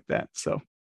things like that. So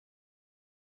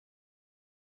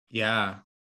Yeah.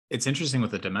 It's interesting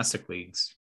with the domestic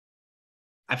leagues.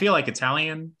 I feel like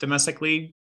Italian domestic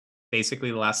league,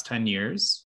 basically the last 10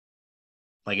 years,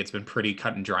 like it's been pretty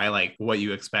cut and dry, like what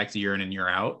you expect year in and year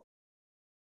out.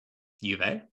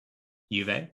 Juve,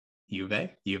 Juve, Juve,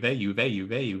 Juve, Juve, Juve,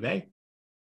 Juve.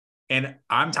 And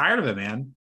I'm tired of it,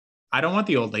 man. I don't want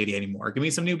the old lady anymore. Give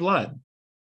me some new blood.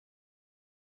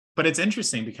 But it's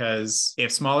interesting because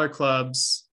if smaller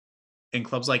clubs and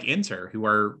clubs like Inter, who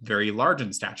are very large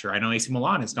in stature, I know AC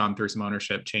Milan has gone through some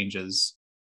ownership changes,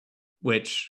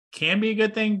 which can be a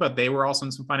good thing, but they were also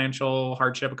in some financial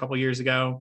hardship a couple of years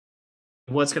ago.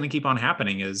 What's going to keep on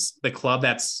happening is the club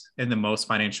that's in the most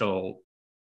financial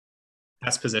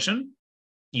best position,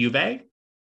 Juve.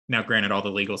 Now, granted, all the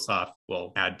legal stuff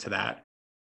will add to that.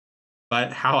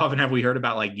 But how often have we heard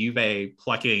about like Juve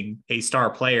plucking a star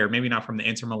player, maybe not from the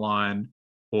Inter Milan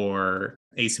or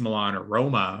AC Milan or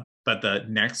Roma, but the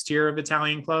next tier of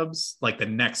Italian clubs, like the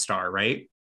next star, right?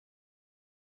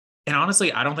 And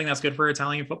honestly, I don't think that's good for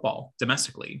Italian football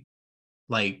domestically.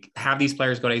 Like, have these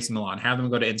players go to AC Milan, have them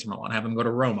go to Inter Milan, have them go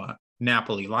to Roma,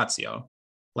 Napoli, Lazio.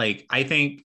 Like, I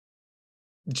think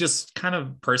just kind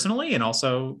of personally, and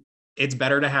also it's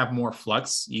better to have more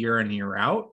flux year in, year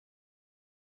out.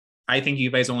 I think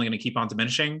Juve is only going to keep on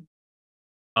diminishing.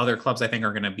 Other clubs, I think,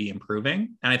 are going to be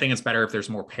improving. And I think it's better if there's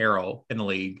more peril in the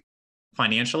league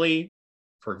financially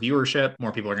for viewership.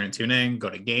 More people are going to tune in, go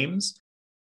to games.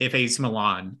 If AC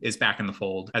Milan is back in the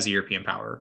fold as a European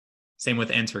power, same with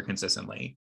Inter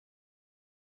consistently.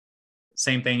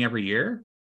 Same thing every year.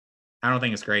 I don't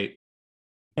think it's great.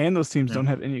 And those teams don't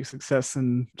have any success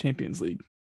in Champions League.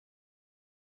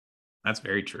 That's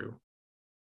very true.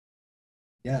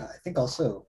 Yeah, I think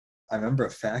also I remember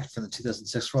a fact from the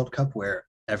 2006 World Cup where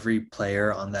every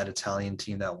player on that Italian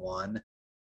team that won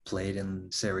played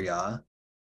in Serie A.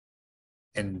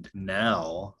 And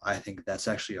now I think that's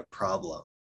actually a problem.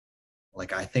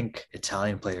 Like, I think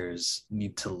Italian players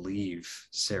need to leave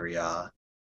Serie A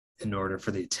in order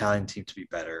for the Italian team to be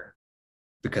better.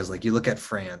 Because, like, you look at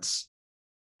France,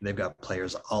 they've got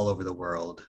players all over the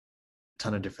world, a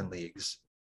ton of different leagues,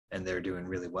 and they're doing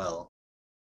really well.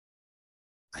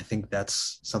 I think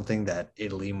that's something that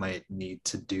Italy might need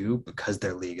to do because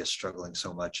their league is struggling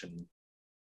so much. And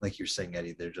like you're saying,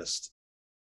 Eddie, they're just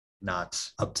not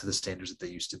up to the standards that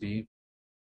they used to be.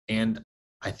 And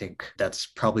I think that's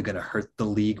probably going to hurt the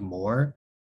league more.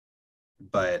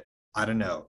 But I don't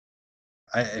know.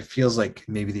 It feels like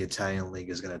maybe the Italian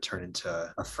league is going to turn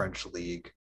into a French league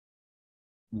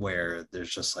where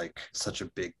there's just like such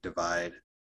a big divide.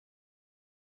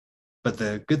 But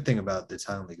the good thing about the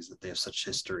Italian league is that they have such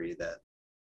history that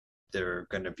there are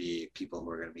going to be people who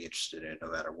are going to be interested in it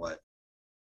no matter what.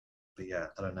 But yeah,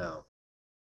 I don't know.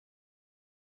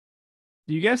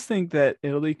 Do you guys think that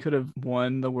Italy could have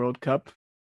won the World Cup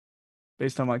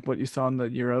based on like what you saw in the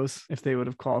Euros if they would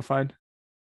have qualified?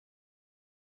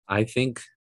 I think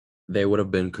they would have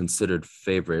been considered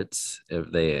favorites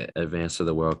if they advanced to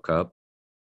the World Cup,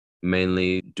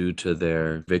 mainly due to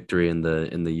their victory in the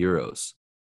Euros.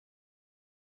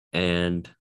 And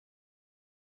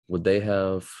would they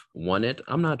have won it?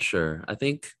 I'm not sure. I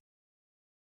think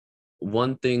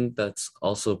one thing that's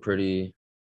also pretty,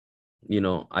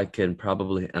 I can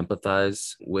probably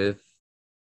empathize with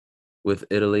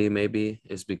Italy maybe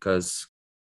is because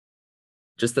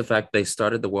just the fact they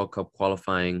started the World Cup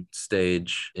qualifying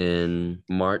stage in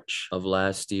March of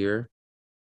last year.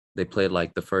 They played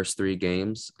like the first three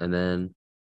games and then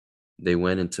they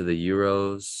went into the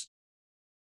Euros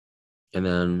and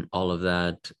then all of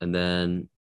that. And then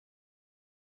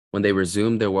when they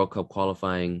resumed their World Cup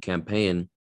qualifying campaign,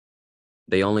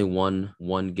 they only won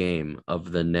one game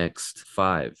of the next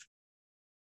five.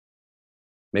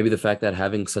 Maybe the fact that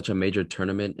having such a major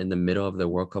tournament in the middle of their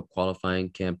World Cup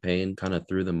qualifying campaign kind of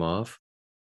threw them off.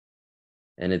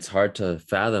 And it's hard to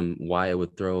fathom why it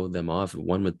would throw them off.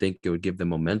 One would think it would give them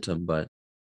momentum, but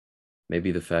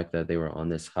maybe the fact that they were on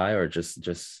this high or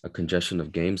just a congestion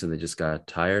of games and they just got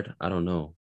tired. I don't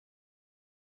know.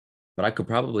 But I could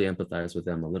probably empathize with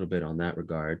them a little bit on that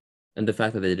regard. And the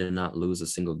fact that they did not lose a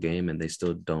single game and they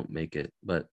still don't make it.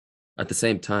 But at the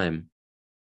same time,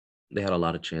 they had a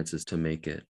lot of chances to make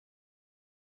it.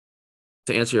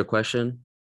 To answer your question,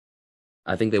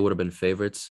 I think they would have been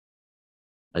favorites.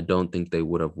 I don't think they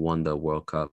would have won the World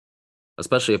Cup,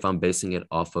 especially if I'm basing it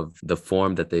off of the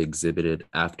form that they exhibited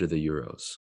after the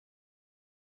Euros.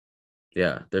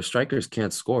 Yeah, their strikers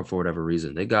can't score for whatever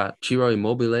reason. They got Ciro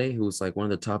Immobile, who's like one of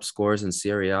the top scorers in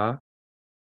Serie A,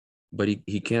 but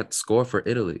he can't score for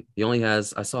Italy. He only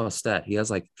has, I saw a stat, he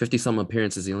has like 50 some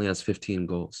appearances, he only has 15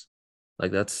 goals.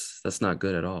 Like that's not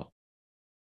good at all.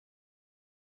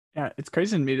 Yeah, it's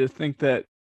crazy to me to think that,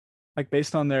 like,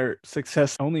 based on their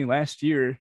success only last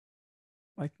year,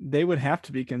 like they would have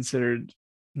to be considered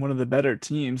one of the better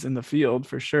teams in the field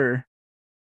for sure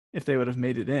if they would have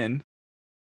made it in,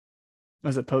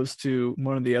 as opposed to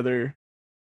one of the other.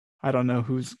 I don't know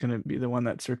who's going to be the one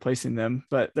that's replacing them,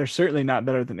 but they're certainly not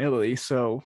better than Italy.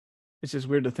 So it's just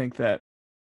weird to think that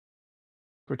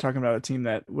we're talking about a team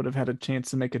that would have had a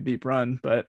chance to make a deep run,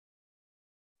 but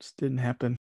just didn't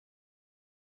happen.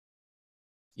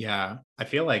 Yeah, I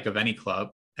feel like of any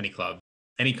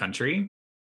country,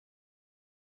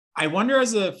 I wonder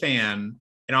as a fan,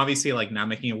 and obviously like not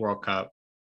making a World Cup,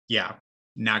 yeah,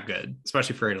 not good,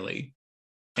 especially for Italy.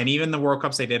 And even the World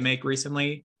Cups they did make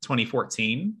recently,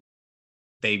 2014,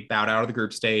 they bowed out of the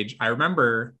group stage. I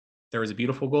remember there was a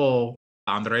beautiful goal.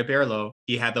 Andre Pirlo,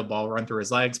 he had the ball run through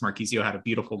his legs. Marquisio had a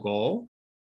beautiful goal,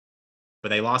 but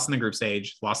they lost in the group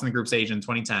stage, in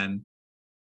 2010.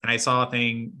 And I saw a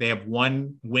thing, they have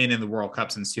one win in the World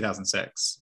Cup since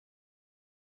 2006.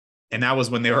 And that was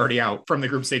when they were already out from the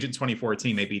group stage in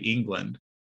 2014. They beat England.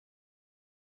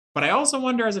 But I also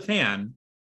wonder as a fan,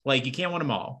 like, you can't win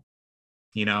them all.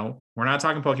 We're not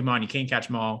talking Pokemon. You can't catch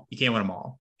them all. You can't win them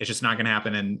all. It's just not going to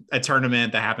happen in a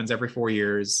tournament that happens every 4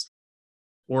 years,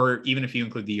 or even if you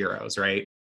include the Euros, right?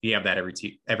 You have that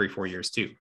every 4 years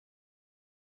too.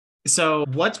 So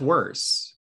what's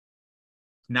worse?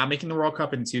 Not making the World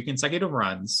Cup in 2 consecutive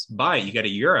runs, but you get a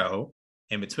Euro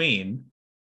in between.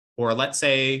 Or let's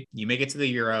say you make it to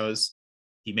the Euros,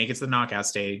 you make it to the knockout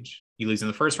stage, you lose in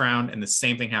the first round, and the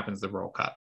same thing happens in the World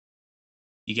Cup.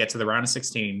 You get to the round of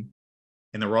 16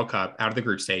 in the World Cup out of the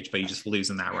group stage, but you just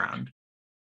lose in that round.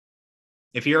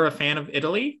 If you're a fan of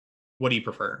Italy, what do you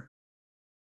prefer?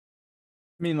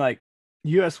 I mean, like,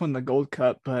 US won the Gold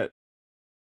Cup, but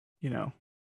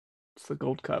it's the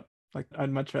Gold Cup. Like,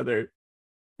 I'd much rather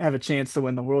have a chance to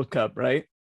win the World Cup, right?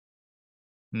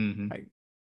 Mm-hmm.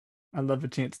 I'd love a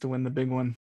chance to win the big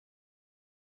one.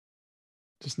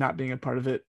 Just not being a part of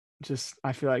it,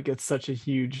 I feel like it's such a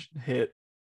huge hit.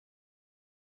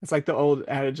 It's like the old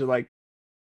adage of like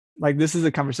this is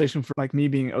a conversation for like me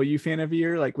being OU fan every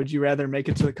year. Like, would you rather make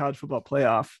it to the college football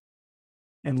playoff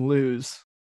and lose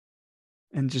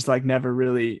and just like never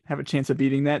really have a chance of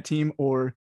beating that team,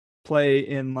 or play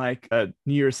in like a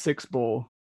New Year's Six bowl?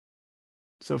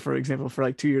 So, for example, for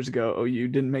like 2 years ago, OU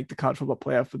didn't make the college football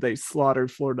playoff, but they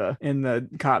slaughtered Florida in the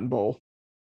Cotton Bowl.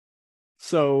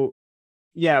 So,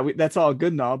 yeah, that's all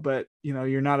good and all, but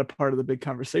you're not a part of the big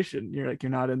conversation. You're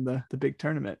not in the big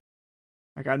tournament.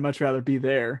 Like, I'd much rather be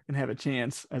there and have a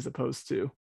chance as opposed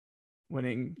to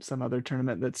winning some other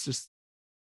tournament that's just.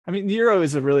 I mean, the Euro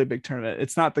is a really big tournament.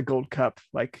 It's not the Gold Cup.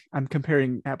 Like, I'm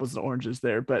comparing apples to oranges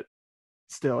there, but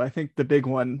still, I think the big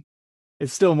one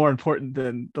is still more important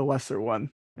than the lesser one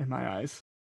in my eyes.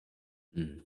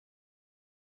 Mm.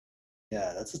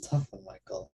 Yeah, that's a tough one,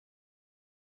 Michael.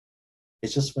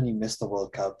 It's just when you miss the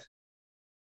World Cup,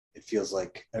 it feels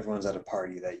like everyone's at a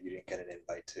party that you didn't get an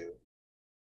invite to.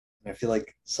 And I feel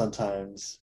like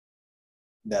sometimes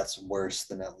that's worse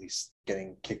than at least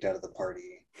getting kicked out of the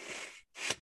party.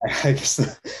 I guess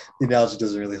the analogy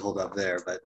doesn't really hold up there,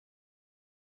 but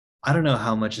I don't know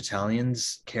how much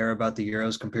Italians care about the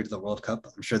Euros compared to the World Cup.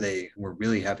 I'm sure they were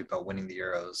really happy about winning the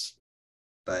Euros,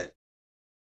 but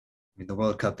I mean, the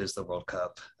World Cup is the World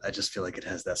Cup. I just feel like it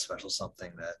has that special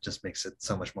something that just makes it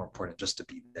so much more important just to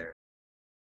be there.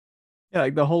 Yeah,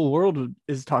 like the whole world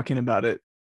is talking about it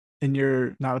and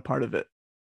you're not a part of it.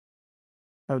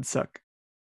 That would suck.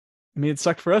 I mean, it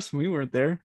sucked for us when we weren't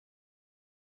there.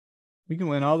 We can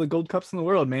win all the gold cups in the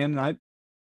world, man. And I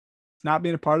not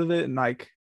being a part of it, and like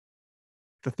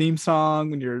the theme song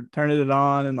when you're turning it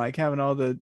on and like having all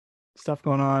the stuff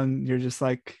going on, you're just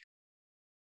like,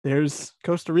 there's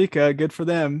Costa Rica, good for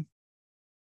them.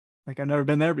 Like I've never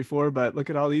been there before, but look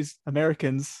at all these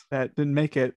Americans that didn't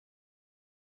make it.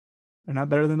 They're not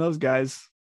better than those guys.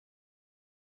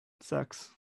 Sucks.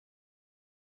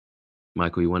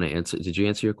 Michael, you want to answer? Did you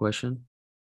answer your question?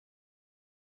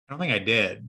 I don't think I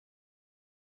did.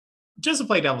 Just to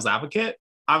play devil's advocate,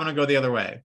 I'm going to go the other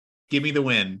way. Give me the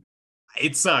win.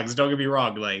 It sucks. Don't get me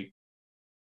wrong. Like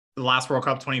the last World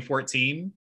Cup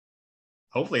 2014,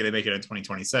 hopefully they make it in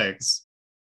 2026.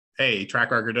 Hey,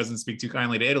 track record doesn't speak too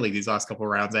kindly to Italy these last couple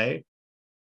of rounds, eh?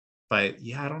 But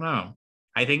yeah, I don't know.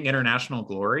 I think international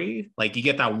glory, like you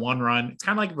get that one run. It's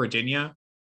kind of like Virginia.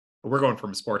 We're going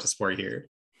from sport to sport here.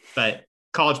 But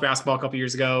college basketball a couple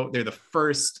years ago, they're the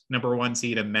first number one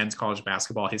seed in men's college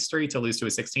basketball history to lose to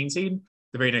a 16 seed.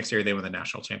 The very next year, they won the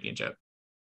national championship.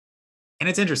 And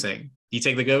it's interesting. You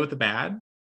take the good with the bad.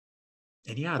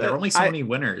 And yeah, there are only so many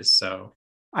winners. So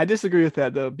I disagree with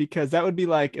that though, because that would be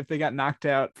like if they got knocked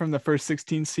out from the first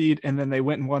 16 seed and then they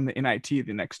went and won the NIT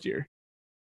the next year.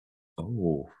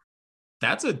 Oh,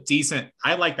 that's a decent.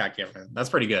 I like that, Kevin. That's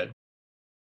pretty good.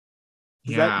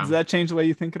 Does that change the way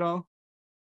you think at all?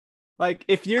 Like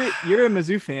if you're a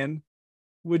Mizzou fan,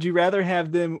 would you rather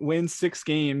have them win 6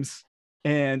 games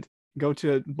and go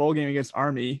to a bowl game against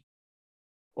Army,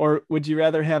 or would you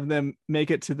rather have them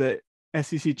make it to the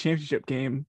SEC championship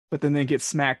game, but then they get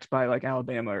smacked by like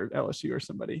Alabama or LSU or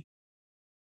somebody?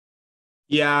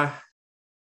 Yeah.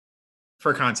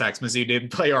 For context, Mizzou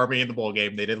did play Army in the bowl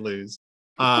game. They did lose.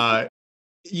 Yeah,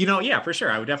 for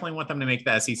sure. I would definitely want them to make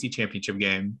the SEC championship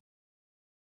game.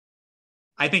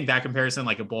 I think that comparison,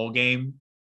 like a bowl game,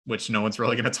 which no one's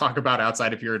really going to talk about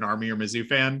outside if you're an Army or Mizzou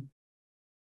fan,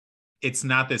 it's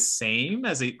not the same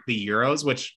as the Euros,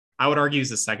 which I would argue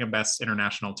is the second best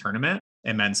international tournament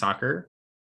in men's soccer.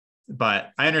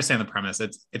 But I understand the premise.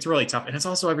 It's really tough. And it's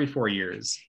also every 4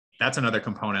 years. That's another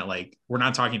component. Like we're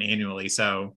not talking annually.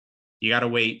 So you got to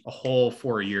wait a whole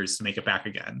 4 years to make it back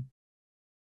again.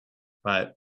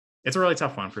 But it's a really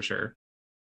tough one for sure.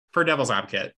 For devil's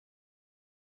advocate,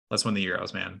 let's win the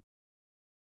Euros, man.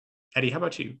 Eddie, how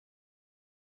about you?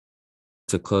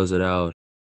 To close it out,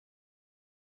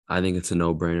 I think it's a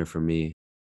no-brainer for me.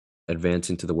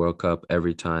 Advancing to the World Cup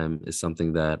every time is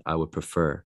something that I would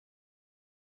prefer.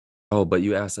 Oh, but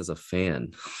you asked as a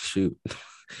fan. Shoot.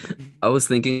 I was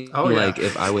thinking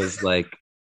if I was like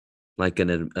an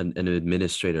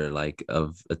administrator like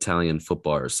of Italian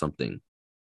football or something.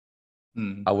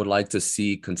 I would like to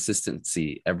see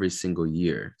consistency every single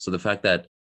year. So the fact that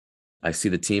I see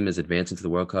the team is advancing to the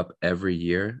World Cup every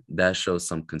year, that shows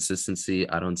some consistency.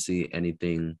 I don't see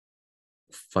anything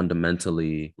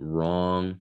fundamentally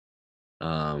wrong.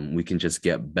 We can just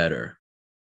get better.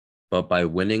 But by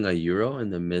winning a Euro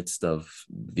in the midst of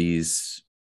these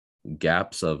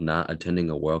gaps of not attending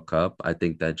a World Cup, I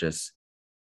think that just,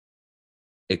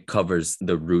 it covers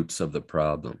the roots of the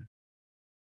problem.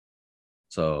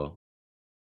 So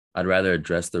I'd rather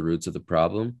address the roots of the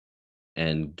problem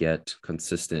and get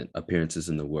consistent appearances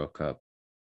in the World Cup.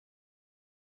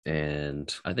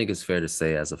 And I think it's fair to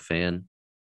say as a fan,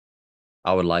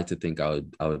 I would like to think I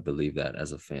would believe that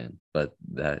as a fan, but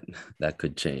that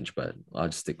could change, but I'll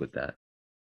just stick with that.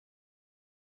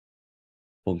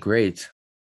 Well, great.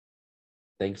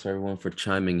 Thanks everyone for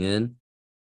chiming in.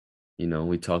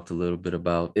 We talked a little bit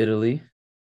about Italy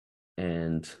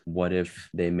and what if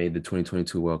they made the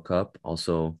 2022 World Cup.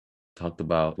 Also talked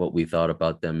about what we thought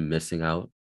about them missing out.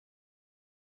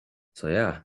 So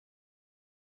yeah.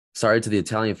 Sorry to the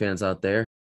Italian fans out there.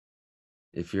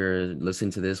 If you're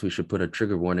listening to this, we should put a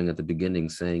trigger warning at the beginning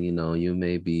saying, you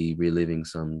may be reliving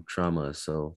some trauma.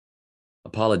 So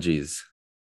apologies,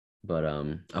 but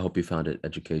I hope you found it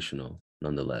educational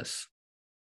nonetheless.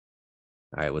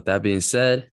 All right, with that being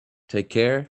said, take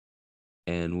care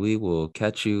and we will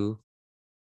catch you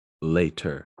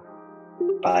later.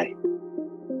 Bye.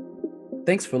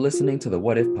 Thanks for listening to the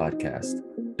What If podcast.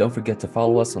 Don't forget to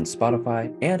follow us on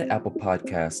Spotify and Apple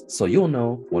Podcasts so you'll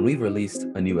know when we've released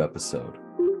a new episode.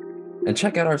 And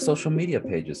check out our social media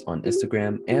pages on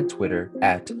Instagram and Twitter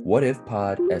at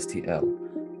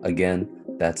WhatIfPodSTL. Again,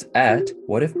 that's at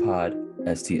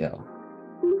WhatIfPodSTL.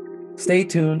 Stay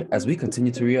tuned as we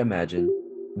continue to reimagine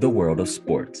the world of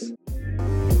sports.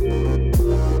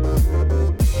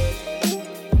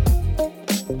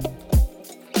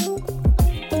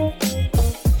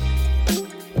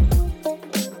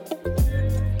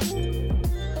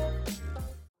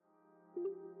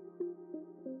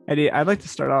 Eddie, I'd like to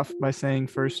start off by saying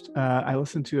first, I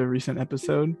listened to a recent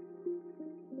episode,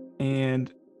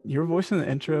 and your voice in the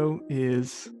intro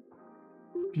is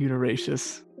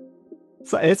beautiracious.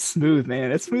 So it's smooth,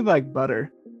 man. It's smooth like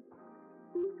butter.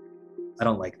 I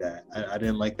don't like that. I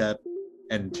didn't like that.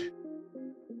 And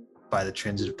by the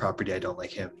transitive property, I don't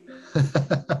like him.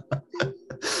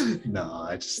 No,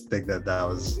 I just think that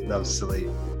was silly.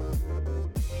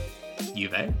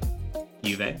 Juve.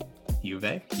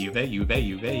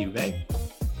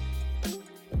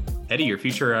 Eddie, your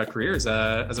future career is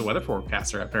as a weather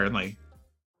forecaster, apparently.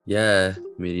 Yeah,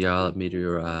 meteor,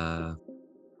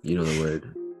 you know the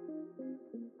word.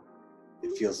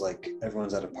 It feels like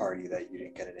everyone's at a party that you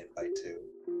didn't get an invite to.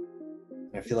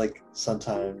 And I feel like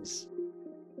sometimes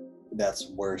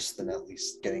that's worse than at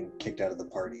least getting kicked out of the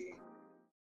party.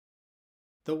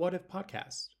 The What If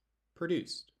Podcast,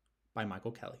 produced by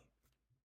Michael Kelly.